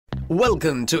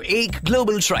Welcome to AIC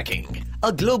Global Tracking,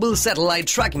 a global satellite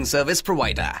tracking service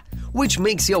provider, which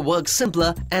makes your work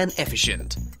simpler and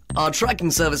efficient. Our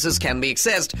tracking services can be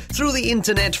accessed through the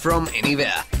internet from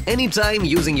anywhere, anytime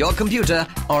using your computer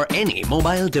or any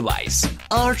mobile device.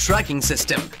 Our tracking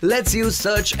system lets you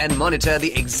search and monitor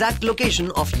the exact location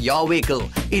of your vehicle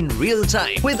in real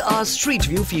time. With our Street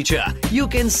View feature, you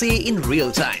can see in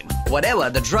real time whatever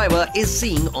the driver is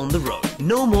seeing on the road.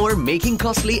 No more making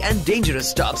costly and dangerous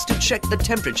stops to check the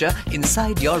temperature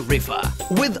inside your reefer.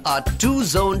 With our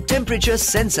two-zone temperature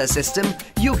sensor system,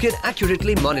 you can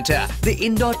accurately monitor the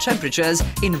indoor temperatures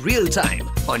in real time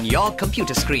on your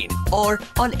computer screen or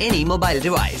on any mobile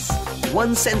device.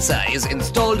 One sensor is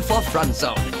installed for front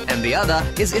zone and the other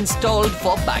is installed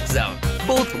for back zone,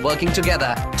 both working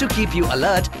together to keep you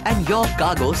alert and your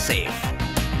cargo safe.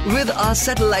 With our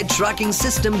satellite tracking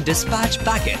system dispatch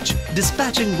package,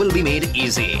 dispatching will be made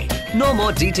easy. No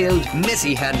more detailed,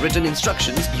 messy handwritten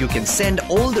instructions. You can send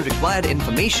all the required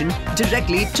information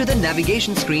directly to the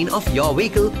navigation screen of your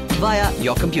vehicle via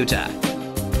your computer.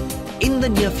 In the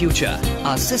near future,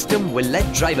 our system will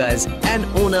let drivers and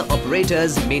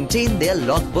owner-operators maintain their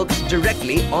logbooks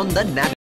directly on the navigation.